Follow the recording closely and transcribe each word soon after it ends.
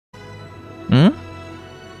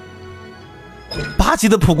8级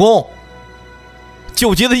的普攻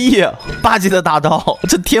，9级的 E，8级的大刀，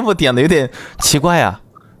这天赋点的有点奇怪呀，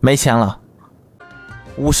没钱了。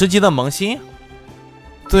50级的萌新，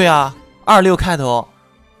对啊，26开头，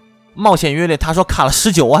冒险阅历，他说卡了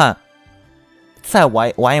19万，再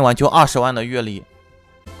玩一玩就20万的阅历。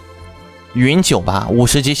云9吧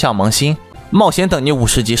，50级小萌新，冒险等级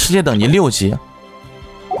50级，世界等级6级，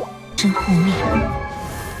真护命，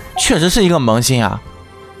确实是一个萌新啊。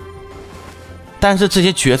但是这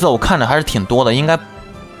些角色我看着还是挺多的，应该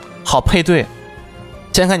好配对。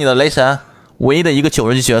先看你的雷神，唯一的一个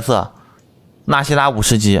90级角色，纳西达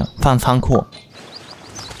50级放仓库，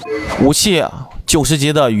武器90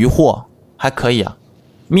级的渔获还可以啊。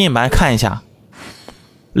面板看一下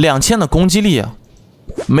，2000的攻击力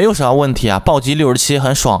没有啥问题啊，暴击67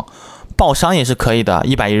很爽，爆伤也是可以的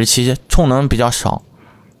，117充能比较少，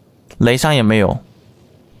雷伤也没有。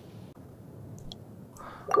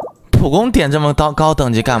普攻点这么高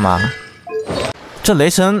等级干嘛？这雷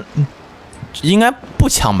神应该不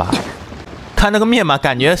强吧？看那个面板，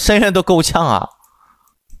感觉深渊都够呛啊。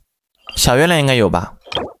小月亮应该有吧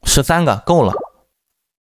？13个够了。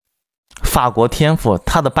法国天赋，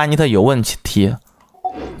他的班尼特有问题，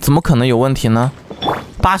怎么可能有问题呢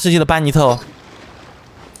？80级的班尼特，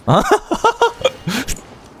啊，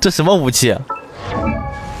这什么武器？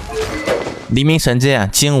黎明神剑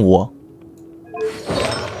金武。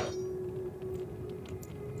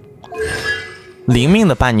灵命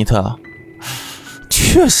的班尼特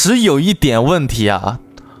确实有一点问题啊，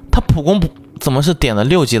他普攻怎么是点了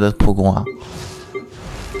6级的普攻啊？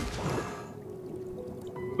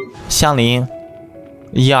香菱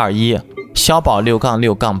121，小宝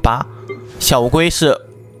6-6-8，小乌龟是，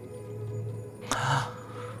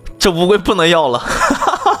这乌龟不能要了，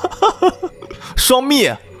双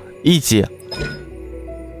灭1级，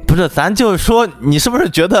不是，咱就是说，你是不是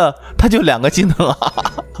觉得他就2个技能啊？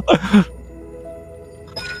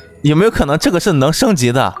有没有可能这个是能升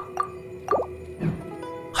级的？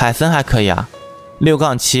海森还可以啊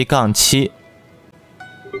，6-7-7，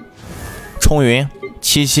冲云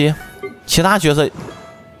77，其他角色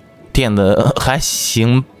点的还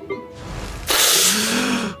行，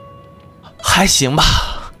还行吧。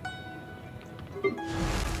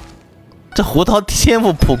这胡桃天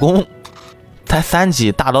赋普攻才3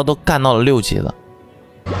级，大刀都干到了6级了，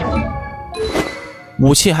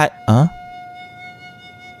武器还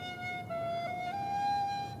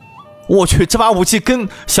我去，这把武器跟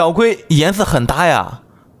小龟颜色很搭呀，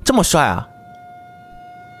这么帅啊！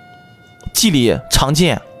祭礼长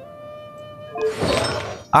剑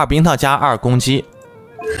，2冰套加2攻击，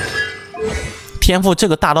天赋这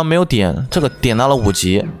个大刀没有点，这个点到了5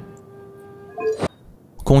级。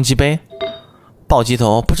攻击杯，暴击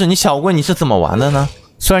头，不是你小乌龟你是怎么玩的呢？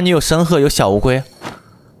虽然你有神鹤有小乌龟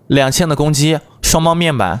，2000的攻击，双胞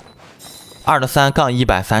面板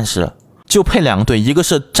，2-3-130。就配2个队，一个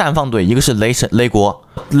是绽放队，一个是雷国。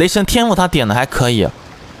雷神天赋他点的还可以，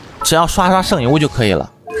只要刷圣遗物就可以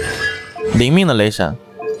了。灵命的雷神，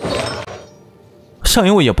圣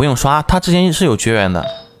遗物也不用刷，他之前是有绝缘的，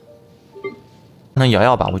能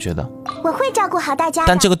摇吧？我觉得我会照顾好大家的。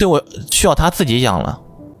但这个队我需要他自己养了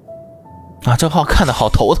啊！这号看的好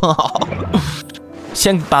头疼啊！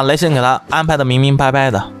先把雷神给他安排的明明白白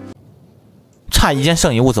的，差一件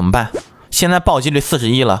圣遗物怎么办？现在暴击率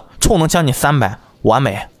41了，充能将近300，完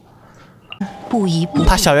美。不一步，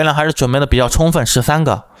他小月亮还是准备的比较充分，13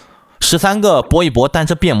个搏一搏，单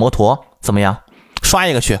车变摩托怎么样？刷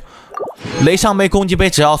一个去。雷上杯、攻击杯，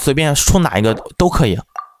只要随便出哪一个都可以，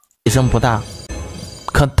提升不大。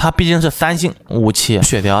可他毕竟是3星武器，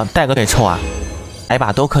血条带个给抽啊，挨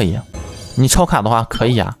把都可以。你抽卡的话可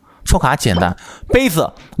以啊，抽卡简单。杯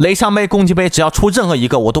子、雷上杯、攻击杯，只要出任何一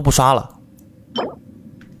个我都不刷了。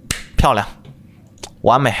漂亮，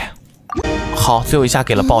完美。好，最后一下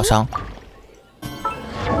给了爆伤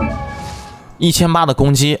，1800的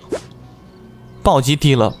攻击，暴击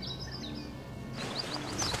低了，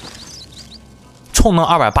充能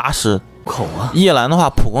280。口啊！叶兰的话，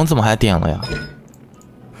普攻怎么还点了呀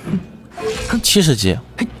？70级，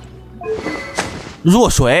弱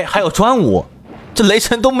水还有专武，这雷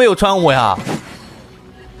神都没有专武呀，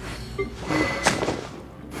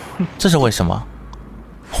这是为什么？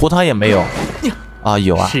胡桃也没有啊，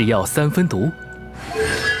有啊。是药3分毒，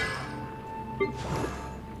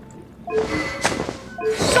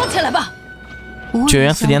烧起来吧！绝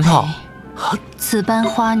缘4件套，此般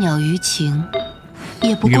花鸟鱼情，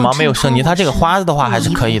也不羽毛没有升级，它这个花的话还是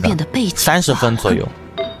可以的，30分左右。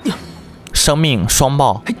生命双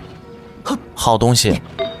爆，好东西。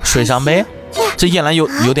水上杯，这叶兰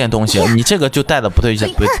有点东西，你这个就带的不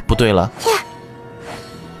对了。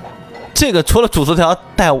这个除了主词条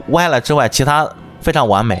带歪了之外，其他非常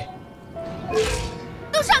完美。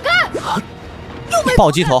都闪开！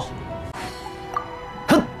暴击头，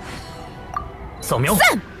扫描。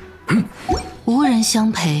无人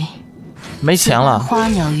相陪，没钱了。花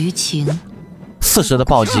鸟鱼情，40的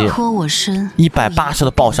暴击，托我身180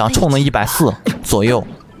的爆伤，充能140左右，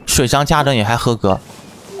水伤加成也还合格，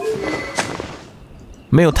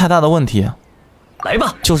没有太大的问题。来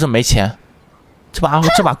吧，就是没钱。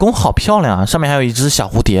这把弓好漂亮啊，上面还有一只小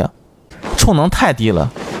蝴蝶，充能太低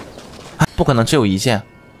了，不可能只有一件，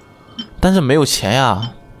但是没有钱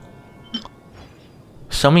呀。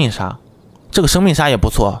生命杀，这个生命杀也不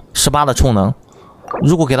错，18的充能，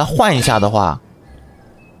如果给它换一下的话，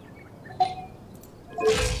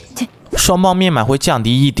双方面板会降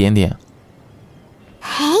低一点点，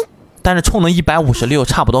但是充能156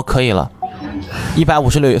差不多可以了。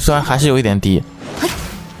156虽然还是有一点低。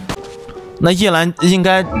那叶兰应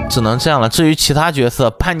该只能这样了。至于其他角色，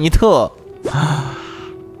潘尼特，等，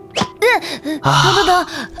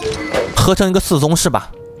合成一个4宗是吧？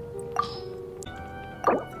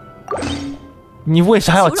你为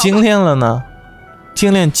啥要精炼了呢？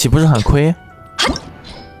精炼岂不是很亏？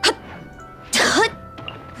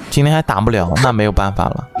今天还打不了，那没有办法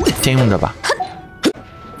了，先用着吧。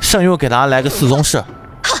圣佑给他来个4宗式，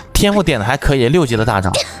天赋点的还可以，6级的大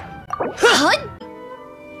招。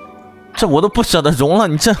这我都不舍得融了，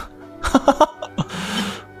你这，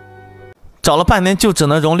找了半天就只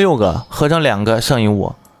能融6个，合成2个剩余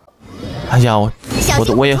5。哎呀，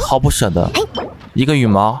我也毫不舍得。一个羽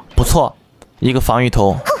毛不错，一个防御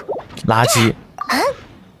头垃圾，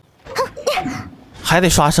还得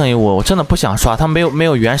刷剩余5，我真的不想刷，他没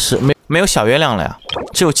有原始，没有小月亮了呀，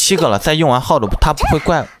只有7个了，再用完号的他不会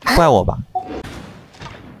怪我吧？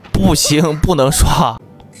不行，不能刷。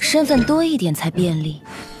身份多一点才便利。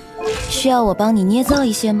需要我帮你捏造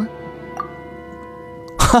一些吗？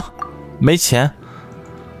哈，没钱。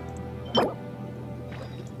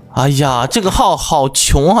哎呀，这个号好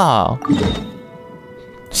穷啊！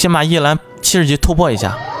先把叶兰70级突破一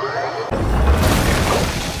下。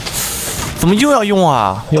怎么又要用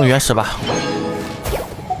啊？用原始吧。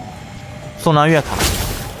送张月卡。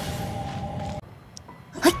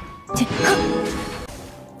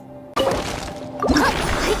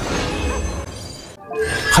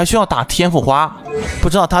还需要打天赋花，不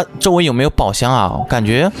知道他周围有没有宝箱啊？我感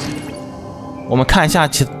觉我们看一下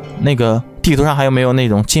那个地图上还有没有那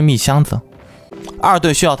种金币箱子。2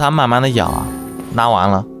队需要他慢慢的养啊。拿完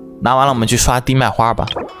了我们去刷低麦花吧。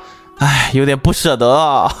哎，有点不舍得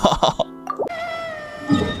啊。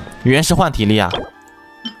原石换体力啊。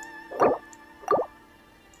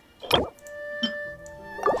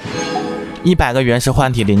100个原石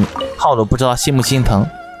换体力，号主不知道心不心疼。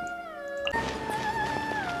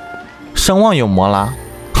声望有魔拉，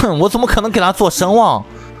哼，我怎么可能给他做声望？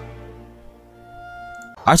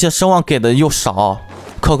而且声望给的又少，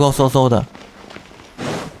抠抠搜搜的，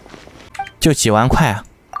就几万块啊，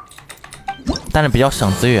但是比较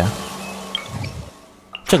省资源。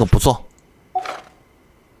这个不错，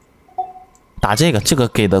打这个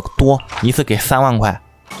给的多，一次给3万块。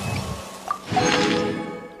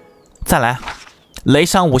再来，雷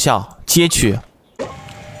伤无效，接取，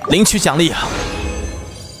领取奖励。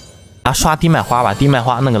啊，刷低麦花吧，低麦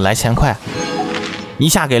花那个来钱快，一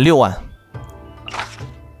下给6万。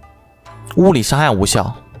物理伤害无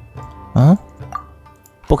效，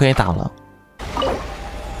不可以打了。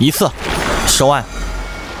一次10万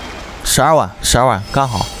，12万刚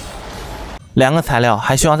好。2个材料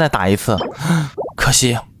还需要再打一次，可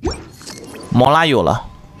惜。摩拉有了，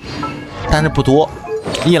但是不多。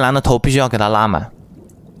叶兰的头必须要给他拉满，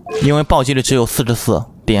因为暴击率只有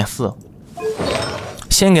44.4。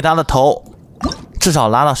先给他的头至少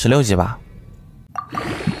拉到16级吧。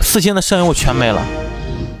4星的圣物全没了。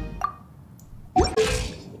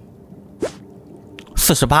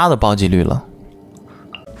48的暴击率了。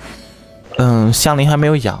香菱还没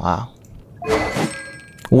有养啊。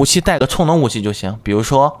武器带个充能武器就行，比如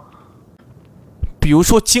说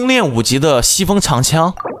精炼5级的西风长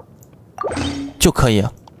枪就可以。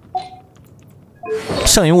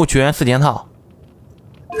圣遗物绝缘4件套，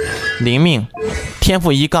灵命，天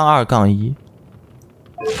赋1-2-1，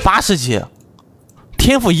 80级，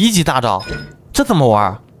天赋1级大招，这怎么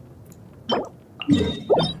玩？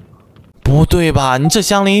不对吧？你这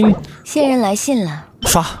香菱，仙人来信了，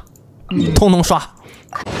刷，通通刷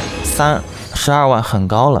，12万很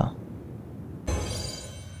高了。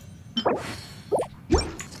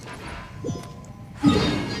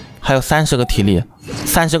还有30个体力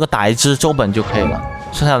，30个打一只周本就可以了，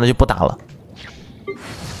剩下的就不打了。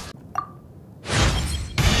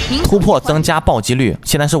突破增加暴击率，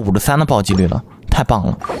现在是53的暴击率了，太棒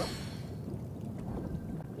了。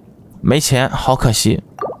没钱，好可惜。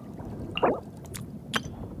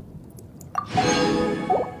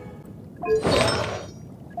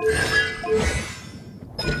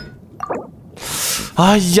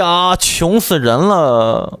哎呀，穷死人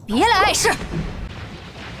了！别来碍事。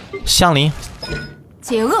香菱，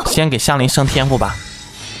解厄。先给香菱升天赋吧，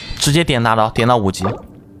直接点大招，点到5级。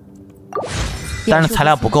但是材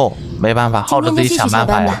料不够，没办法，耗着自己想办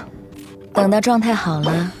法呀。等到状态好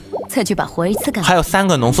了，再去把活一次干。还有3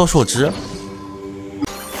个浓缩树枝，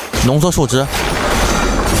浓缩树枝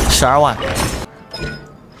12万。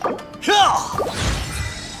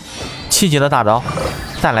7级的大招，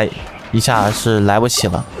再来一下是来不及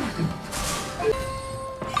了。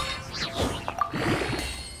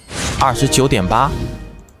29.8，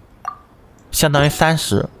相当于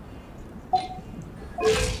30。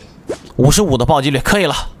55的暴击率可以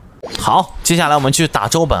了。好，接下来我们去打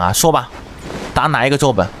周本啊，说吧，打哪一个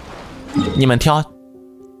周本？你们挑。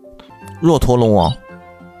骆驼龙王。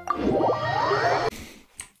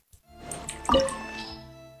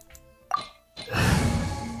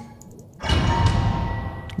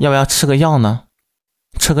要不要吃个药呢？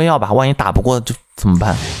吃个药吧，万一打不过就怎么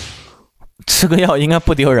办？吃个药应该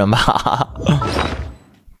不丢人吧？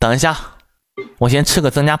等一下，我先吃个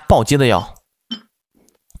增加暴击的药，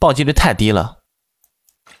暴击率太低了。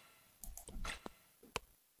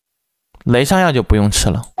雷伤药就不用吃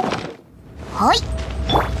了。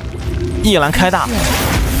一蓝开大，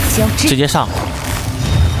直接上。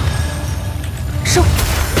收。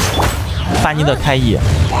班尼特开 E，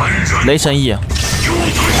 雷神 E。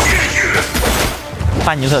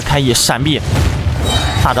班尼特开 E， 闪避，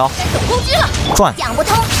大招，转，讲不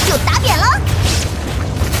通就打扁了。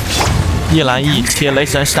一蓝 E 切雷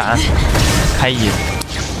神闪，开 E，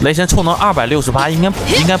 雷神充能268，应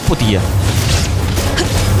该不低。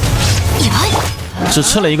只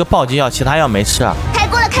吃了一个暴击药，其他药没吃啊。开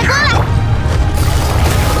锅了，开锅了！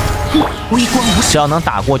微光无只要能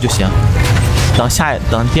打过就行。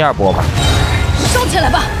等第2波吧。收起来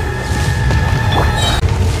吧。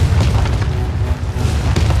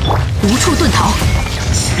无处遁逃。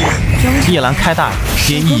夜兰开大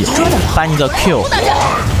接 E， 班尼的 Q，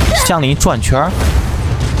 香菱转圈，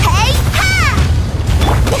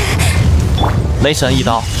雷神一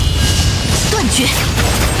刀断绝。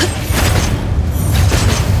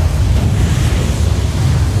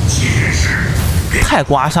太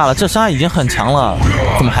刮痧了，这伤害已经很强了，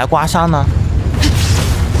怎么还刮痧呢？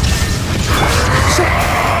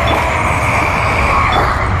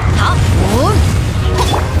好，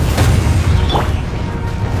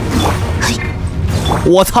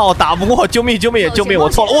我操，打不过，救命救命救命！我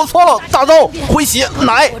错了，大招回血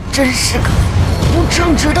奶。我真是个不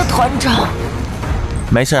正直的团长。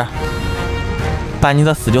没事，班尼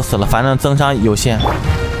的死就死了，反正增伤有限，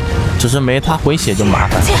只是没他回血就麻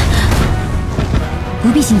烦。不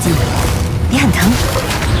必心急，别很疼。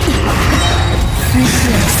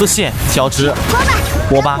丝线交织，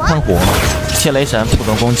锅巴喷火，切雷神普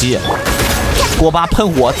通攻击，锅巴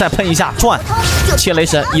喷火再喷一下转，切雷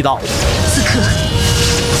神一刀。此刻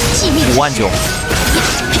59000，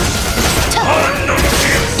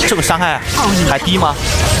这个伤害还低吗？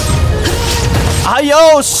哎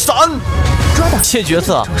呦，闪！切角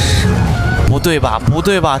色，不对吧？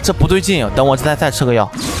这不对劲！等我再吃个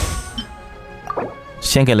药，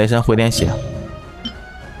先给雷神回点血。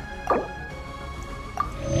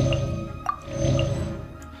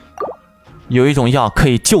有一种药可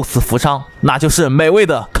以救死扶伤，那就是美味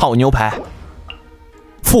的烤牛排。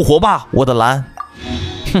复活吧，我的蓝！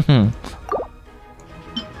哼哼。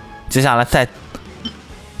接下来再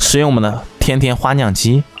使用我们的甜甜花酿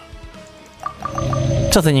鸡，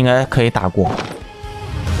这次应该可以打过。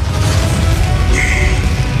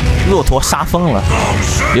骆驼杀疯了，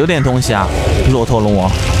有点东西啊！骆驼龙王，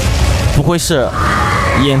不愧是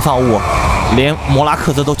烟造物，连摩拉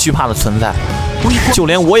克兹都惧怕的存在，就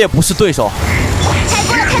连我也不是对手。开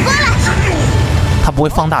锅了，开锅了！他不会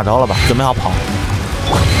放大招了吧？准备好跑。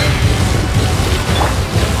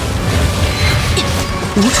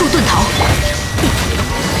无处遁逃，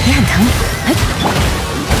别很疼。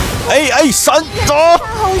哎，闪走！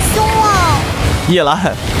好凶啊！叶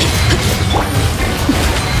兰，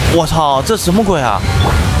我操，这什么鬼啊！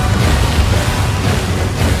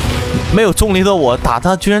没有重力的我打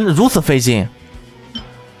他居然如此费劲。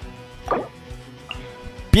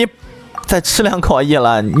别再吃2口啊，叶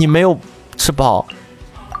兰，你没有吃饱。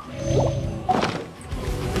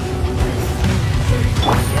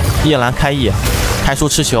叶兰开 E， 开出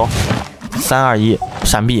吃球，321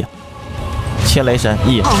闪避，切雷神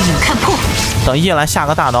E， 奥影看破，等叶兰下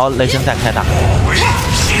个大刀，雷神再开打。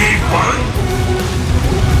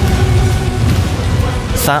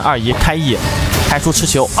3、2、1，开翼，开出持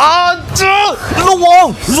球啊！这龙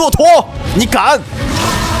王骆驼，你敢？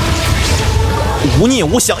无逆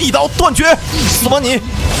无想，一刀断绝，死吧你！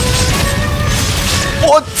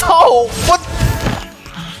我操！我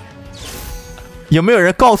有没有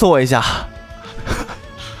人告诉我一下？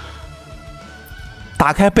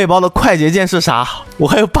打开背包的快捷键是啥？我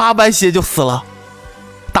还有800血就死了。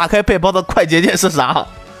打开背包的快捷键是啥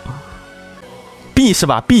 ？B 是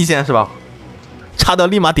吧 ？B 键是吧？插掉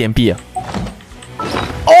立马点 B。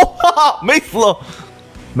哦，哈哈，没死，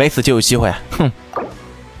没死就有机会。哼，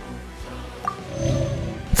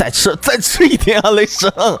再吃一点啊，雷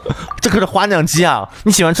神，这可是花酿鸡啊！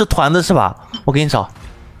你喜欢吃团子是吧？我给你找，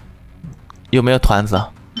有没有团子？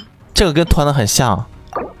这个跟团子很像。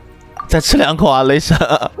再吃2口啊，雷神！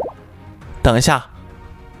等一下，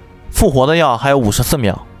复活的药还有54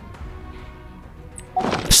秒。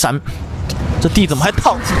闪！这地怎么还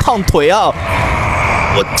烫腿啊？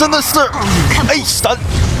我真的是，哎闪！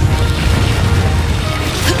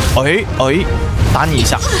哎，打你一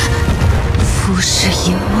下。浮世一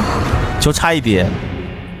梦，就差一点，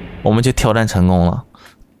我们就挑战成功了。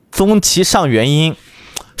终其上原因，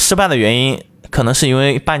失败的原因可能是因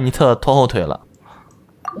为班尼特拖后腿了。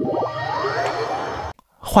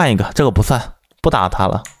换一个，这个不算，不打他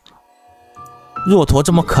了。骆驼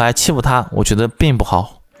这么可爱，欺负他，我觉得并不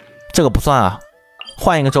好。这个不算啊，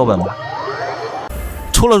换一个周本吧。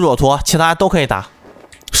除了骆驼，其他都可以打。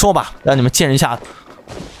说吧，让你们见识一下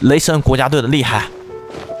雷神国家队的厉害。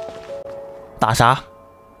打啥？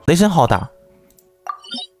雷神好打。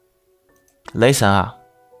雷神啊，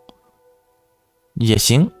也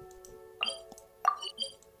行。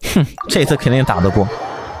哼，这次肯定打得过。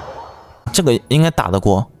这个应该打得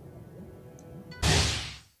过。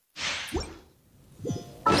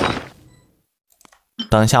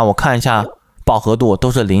等一下，我看一下饱和度，都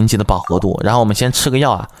是0级的饱和度。然后我们先吃个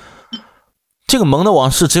药啊。这个萌的往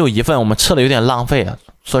事只有1份，我们吃了有点浪费啊，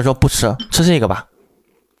所以说不吃，吃这个吧。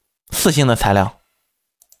4星的材料。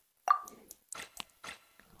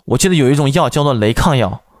我记得有一种药叫做雷抗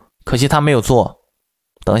药，可惜他没有做。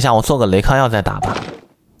等一下，我做个雷抗药再打吧。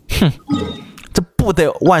哼。这不得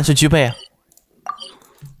万事俱备啊！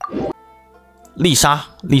丽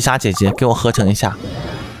莎姐姐，给我合成一下，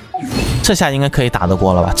这下应该可以打得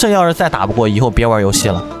过了吧？这要是再打不过，以后别玩游戏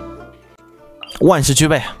了。万事俱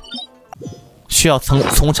备，需要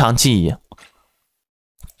从长计议。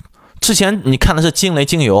之前你看的是惊雷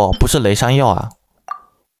精油，不是雷伤药啊。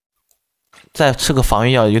再吃个防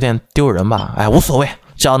御药有点丢人吧？哎，无所谓，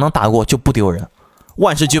只要能打过就不丢人。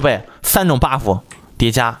万事俱备，3种 buff 叠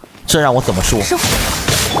加。这让我怎么说？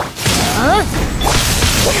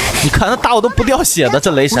你看他打我都不掉血的，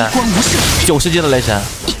这雷神，90级的雷神。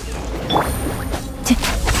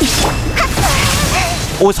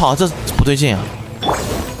我操，这不对劲啊！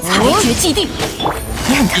裁决既定，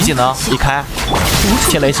一技能一开，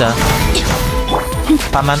贴雷神，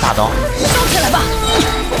斑斑大刀，收起来吧！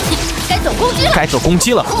该走攻击了，该走攻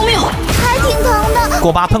击了，荒谬，还挺疼的。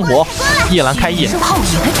过8喷火，夜兰开翼，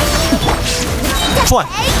转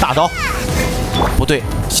大刀，不对，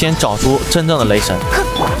先找出真正的雷神。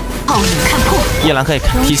暴影看破，夜兰可以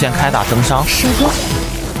提前开打增伤。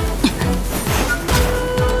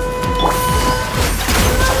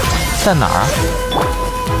在哪儿？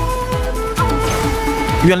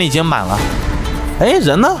愿力已经满了。哎，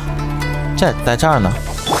人呢？在这儿呢。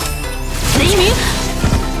雷鸣，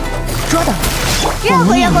捉到！让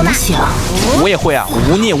回让过吧。我也会啊，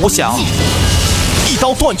无念无想，一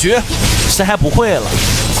刀断绝。谁还不会了？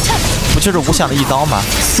不就是无想的一刀吗？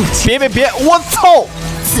别！我操！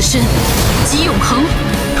此身即永恒。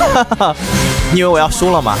哈哈，你以为我要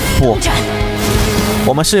输了吗？不，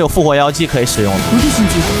我们是有复活妖姬可以使用的。无敌心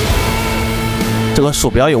机。这个鼠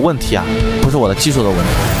标有问题啊，不是我的技术的问题。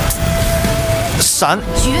闪！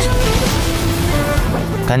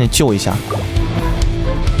赶紧救一下。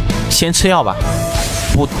先吃药吧。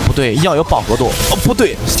不对，药有饱和度。哦，不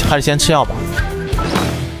对，还是先吃药吧。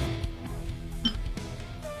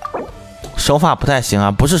手法不太行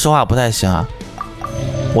啊，不是手法不太行啊，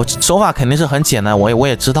我手法肯定是很简单，我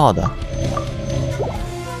也知道的。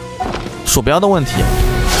鼠标的问题。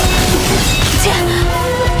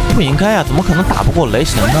不应该啊，怎么可能打不过雷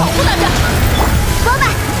神呢？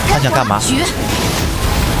他想干嘛？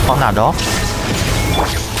放大招。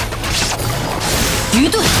愚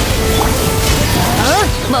钝。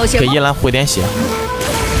冒险。给叶兰回点血。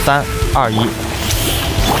3、2、1，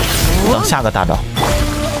等下个大招。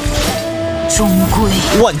终归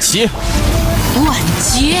万劫。万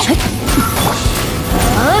劫。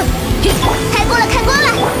开锅了，开锅了！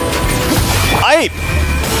哎，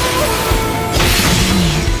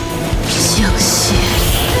相信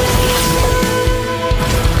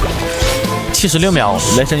76秒，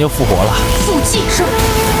雷神就复活了。腹肌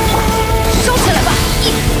收起来吧！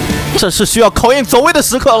这是需要考验走位的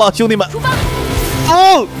时刻了，兄弟们。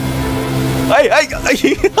哦，哎，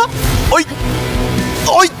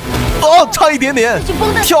哦，差一点点，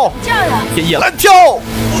跳，野兰跳，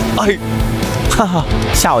哎，哈哈，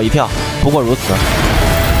吓我一跳。不过如此。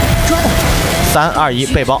抓到！3、2、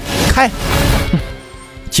1，背包开，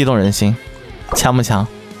激动人心，强不强？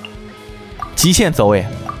极限走位，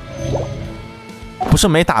不是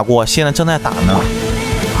没打过，现在正在打呢。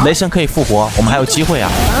雷神可以复活，我们还有机会啊！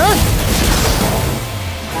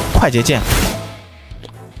快捷键，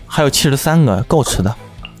还有73个，够吃的。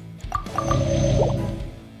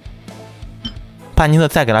班尼特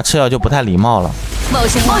再给他吃药就不太礼貌了。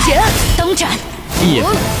冒险登斩！E，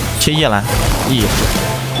切叶兰 ，E，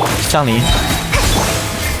 香菱，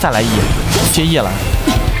再来 E， 切叶兰。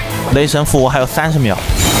雷神复活还有30秒，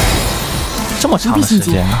这么长的时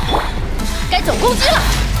间呢？该走攻击了！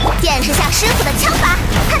见识下师傅的枪法，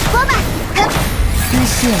看锅吧！丝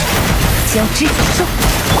线交织收。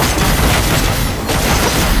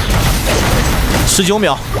19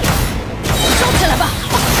秒，收起来吧！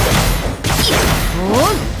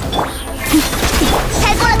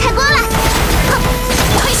开锅了，开锅了！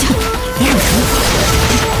退下！别很疼。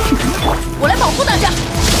我来保护大家。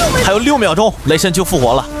还有6秒钟，雷神就复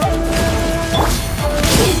活了。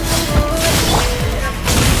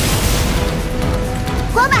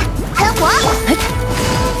锅吧，喷火！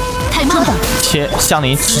太慢了。切香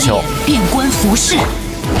菱持球，变官服饰，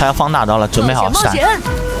他要放大招了，准备好闪。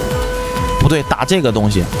不对，打这个东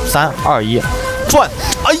西。3、2、1，转！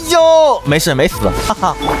哎呦，没事没死，哈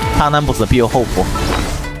哈，螳螂不死必有后福。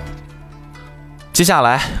接下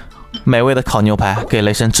来，美味的烤牛排给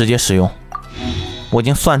雷神直接使用。我已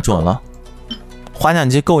经算准了，花酿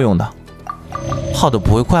机够用的。浩德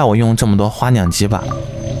不会怪我用这么多花酿机吧？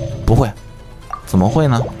不会，怎么会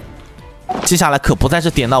呢？接下来可不再是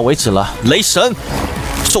点到为止了，雷神，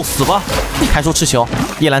受死吧！开出持球，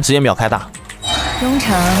叶兰直接秒开大。中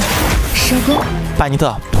场收工。班尼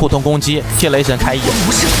特普通攻击，替雷神开1，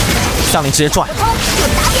香菱直接转，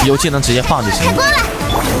有技能直接放就行了。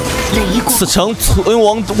此诚存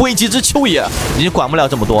亡危急之秋也，已经管不了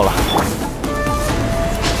这么多了。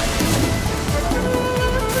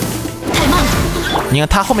太慢了。你看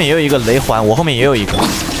他后面也有一个雷环，我后面也有一个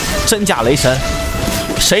真假雷神，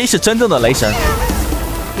谁是真正的雷神？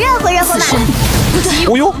热乎热乎嘛！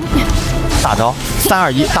哦呦，大招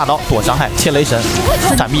3、2、1，大招躲伤害，切雷神，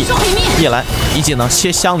闪避，叶兰一技能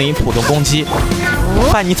切香菱普通攻击，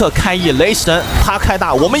范尼特开1，雷神他开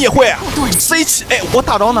大，我们也会 C 起，哎，我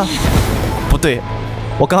大招呢？不对，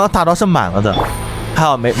我刚刚大招是满了的，还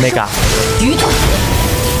好没嘎。鱼盾，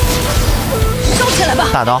收起来吧！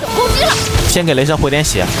大招攻击了，先给雷神回点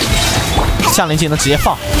血，香菱技能直接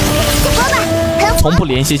放，从不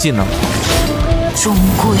联系技能。终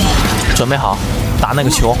归准备好打那个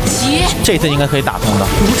球，这次应该可以打通的。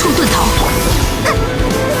无处遁逃。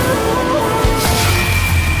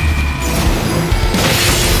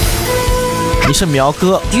你是苗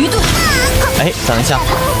哥，鱼盾。哎，等一下，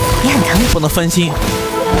你很疼，不能分心。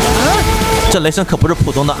这雷神可不是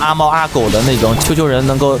普通的阿猫阿狗的那种球球人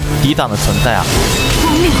能够抵挡的存在啊！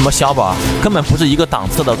什么小宝，根本不是一个档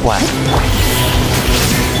次的怪。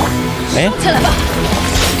哎，起来吧！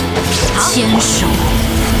牵手。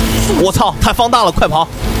我操，太放大了，快跑！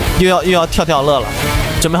又要跳乐了，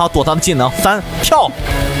准备好躲他的技能，3跳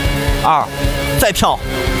，2再跳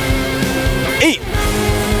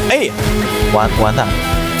，A，完蛋，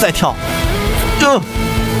再跳，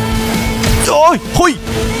嘿，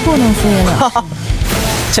不能敷衍了，哈哈，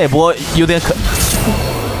这波有点可。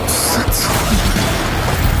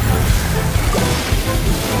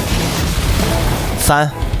3、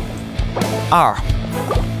2、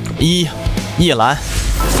1，叶兰。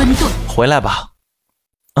分盾回来吧。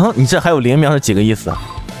你这还有0秒是几个意思？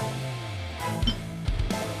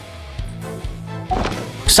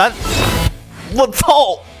闪！我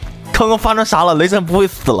操！刚刚发生啥了？雷神不会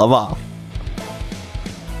死了吧？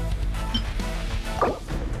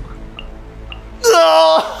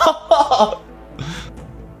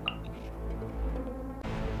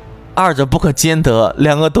二者不可兼得，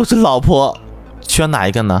两个都是老婆，选哪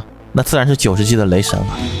一个呢？那自然是90级的雷神了。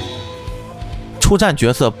出战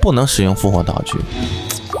角色不能使用复活道具，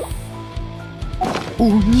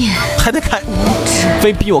无念还得看，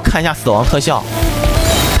非逼我看一下死亡特效，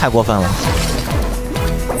太过分了。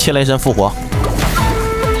切雷神复活，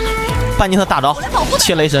班尼特大招，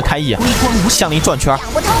切雷神开翼，向你转圈，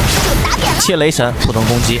切雷神普通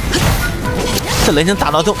攻击。这雷神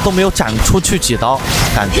大招都没有斩出去几刀，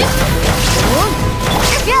感觉。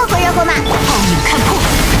热乎热乎嘛！奥秘看破。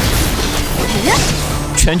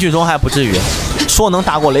全剧终还不至于，说能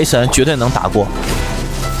打过雷神，绝对能打过。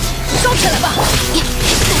烧起来吧！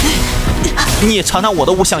你也尝尝我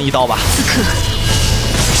的无相一刀吧。此刻，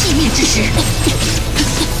寂灭之时，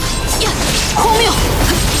荒谬！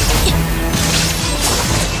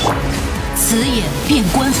此眼变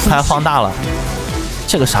观浮。它还放大了，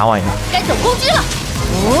这个啥玩意儿？该走攻击了！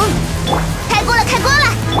开锅了，开锅了！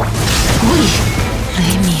无礼，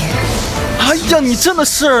雷鸣。哎呀，你真的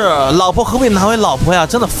是老婆何为难为老婆呀！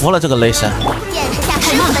真的服了这个雷神。见识下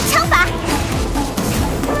师傅的枪法。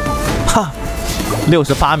哈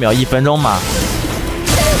，68秒1分钟嘛。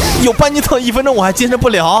有班尼特1分钟我还坚持不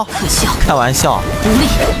了。可笑，开玩笑。无力。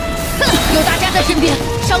有大家在身边，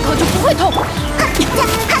伤口就不会痛。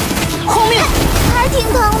荒谬，还挺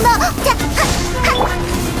疼的。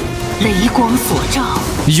雷光所照，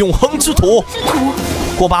永恒之土。土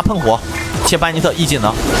锅巴喷火，切班尼特一技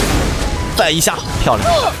能，再一下，漂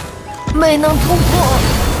亮。没能突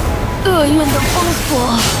破厄运的封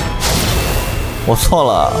锁。我错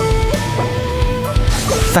了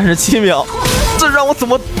，37秒，这让我怎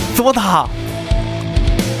么打？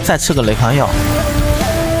再吃个雷康药，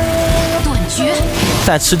断绝，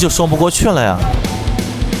再吃就说不过去了呀。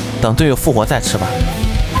等队友复活再吃吧。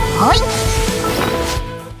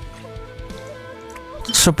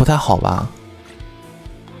吃不太好吧？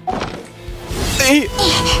哎，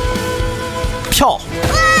跳！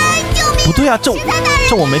不对啊，这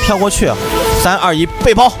我没跳过去。3、2、1，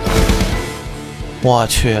背包！我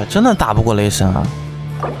去，真的打不过雷神啊！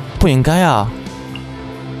不应该啊！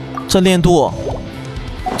这练度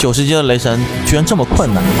90级的雷神居然这么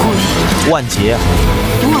困难。万劫，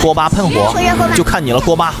锅巴喷火，就看你了，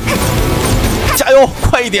锅巴！加油，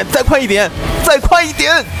快一点，再快一点，再快一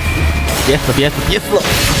点！别死，别死，别死！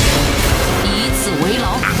以此为牢。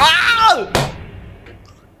啊！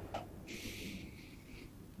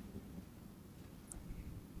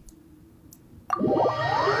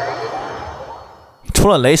除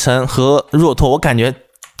了雷神和弱拓，我感觉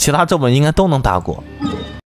其他这本应该都能打过。